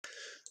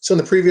So in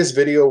the previous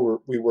video,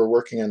 we were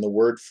working on the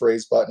word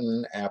phrase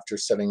button after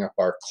setting up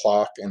our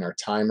clock and our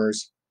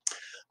timers.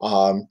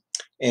 Um,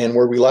 and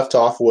where we left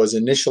off was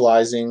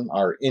initializing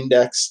our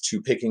index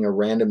to picking a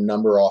random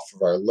number off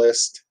of our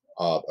list,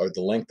 or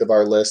the length of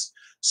our list.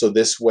 So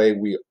this way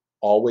we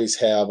always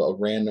have a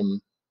random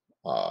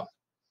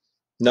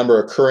number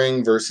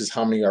occurring versus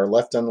how many are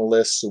left on the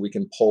list, so we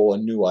can pull a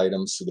new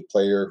item so the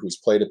player who's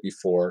played it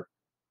before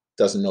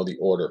doesn't know the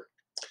order.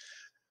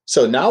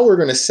 So now we're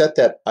going to set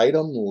that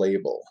item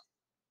label.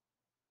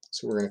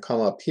 So we're going to come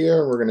up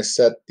here and we're going to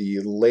set the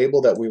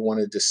label that we want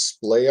to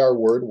display our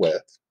word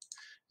with.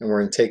 And we're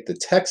going to take the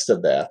text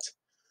of that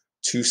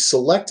to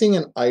selecting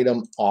an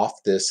item off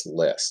this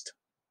list.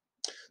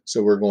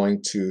 So we're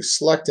going to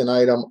select an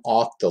item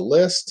off the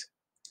list.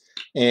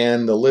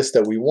 And the list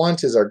that we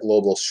want is our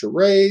global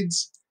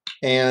charades.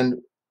 And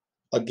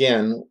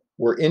again,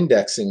 we're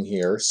indexing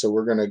here. So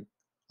we're going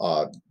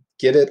to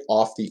get it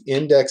off the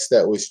index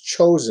that was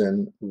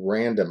chosen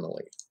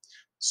randomly.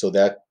 So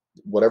that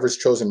whatever's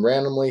chosen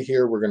randomly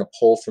here, we're going to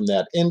pull from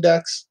that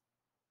index.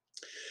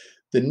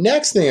 The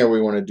next thing that we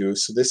want to do,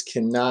 so this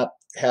cannot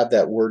have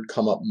that word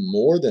come up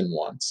more than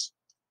once,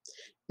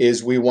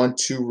 is we want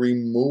to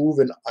remove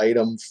an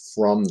item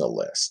from the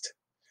list.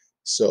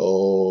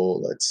 So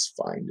let's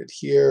find it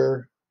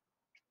here.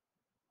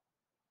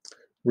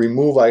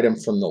 Remove item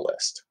from the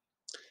list.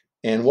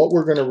 And what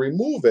we're going to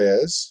remove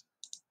is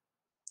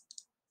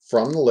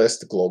from the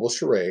list, the global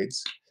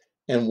charades,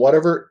 and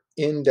whatever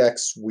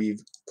index we've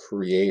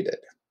created,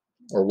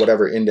 or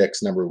whatever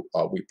index number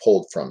we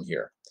pulled from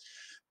here.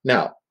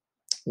 Now,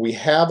 we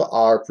have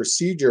our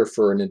procedure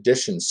for an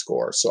addition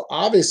score. So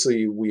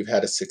obviously we've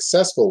had a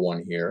successful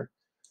one here.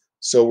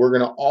 So we're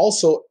going to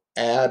also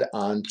add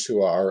on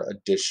to our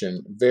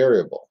addition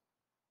variable.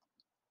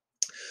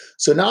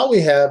 So now we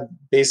have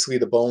basically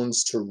the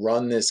bones to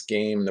run this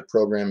game, the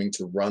programming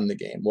to run the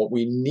game. What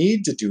we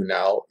need to do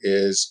now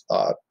is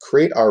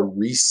create our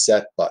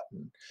reset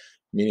button,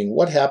 meaning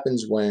what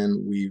happens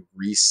when we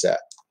reset?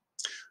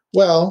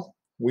 Well,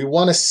 we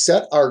want to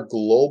set our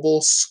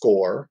global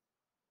score.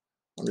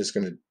 I'm just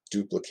going to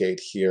duplicate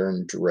here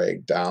and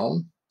drag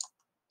down.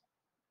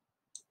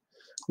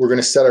 We're going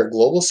to set our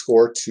global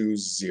score to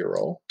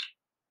 0.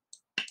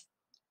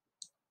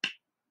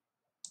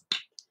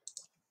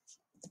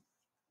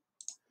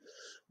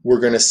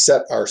 We're going to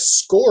set our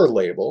score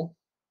label.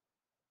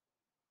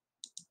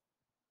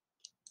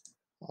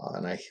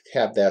 And I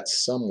have that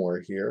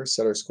somewhere here.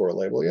 Set our score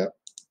label, yep.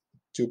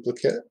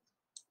 Duplicate.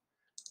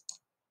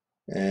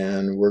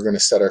 And we're going to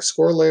set our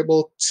score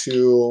label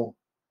to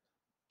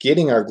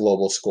getting our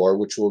global score,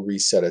 which will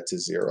reset it to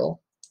 0.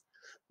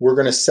 We're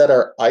going to set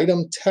our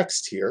item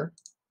text here,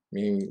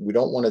 meaning we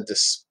don't want to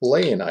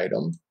display an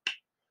item.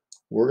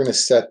 We're going to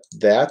set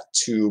that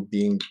to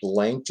being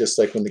blank, just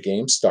like when the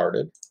game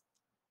started.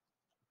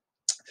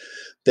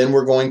 Then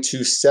we're going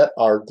to set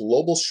our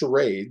global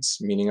charades,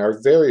 meaning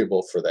our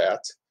variable for that,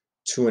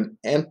 to an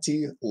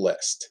empty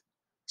list.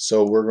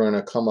 So we're going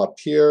to come up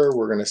here,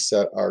 we're going to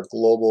set our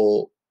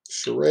global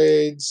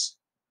charades,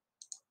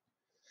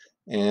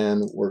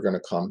 and we're going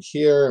to come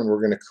here and we're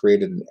going to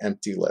create an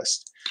empty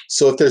list.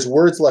 So if there's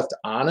words left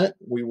on it,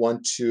 we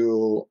want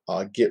to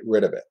get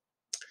rid of it.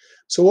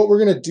 So what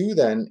we're going to do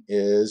then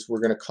is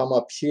we're going to come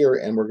up here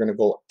and we're going to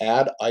go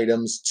add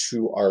items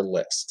to our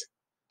list.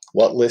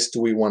 What list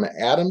do we want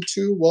to add them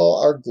to? Well,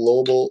 our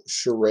global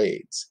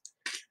charades.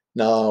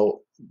 Now,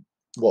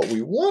 what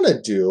we want to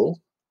do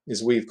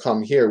is we've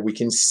come here, we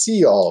can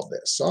see all of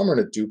this. So I'm going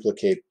to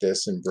duplicate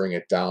this and bring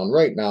it down.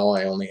 Right now,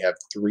 I only have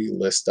 3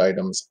 list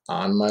items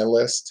on my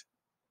list.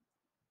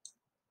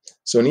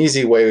 So an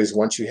easy way is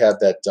once you have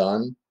that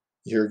done,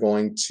 you're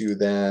going to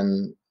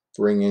then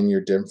bring in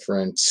your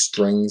different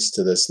strings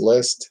to this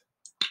list,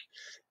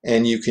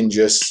 and you can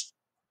just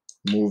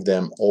move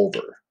them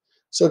over.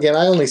 So again,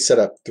 I only set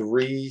up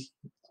 3.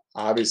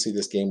 Obviously,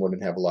 this game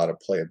wouldn't have a lot of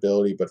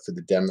playability, but for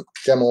the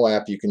demo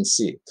app, you can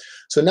see.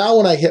 So now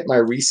when I hit my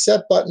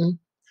reset button,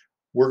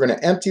 we're going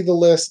to empty the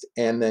list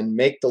and then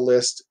make the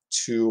list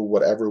to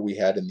whatever we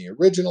had in the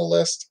original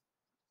list.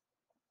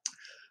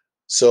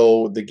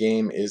 So the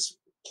game is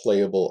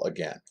playable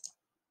again.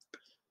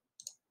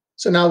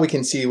 So now we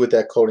can see with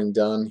that coding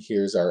done,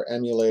 here's our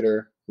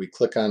emulator. We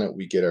click on it,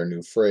 we get our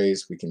new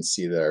phrase. We can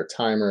see that our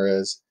timer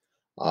is.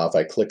 If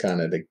I click on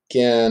it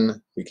again,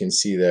 we can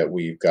see that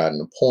we've gotten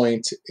a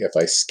point. If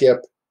I skip,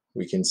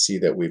 we can see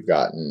that we've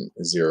gotten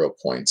 0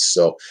 points.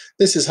 So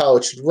this is how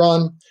it should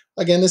run.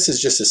 Again, this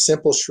is just a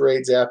simple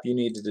charades app. You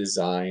need to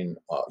design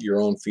your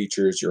own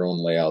features, your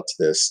own layout to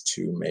this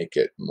to make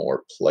it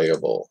more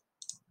playable.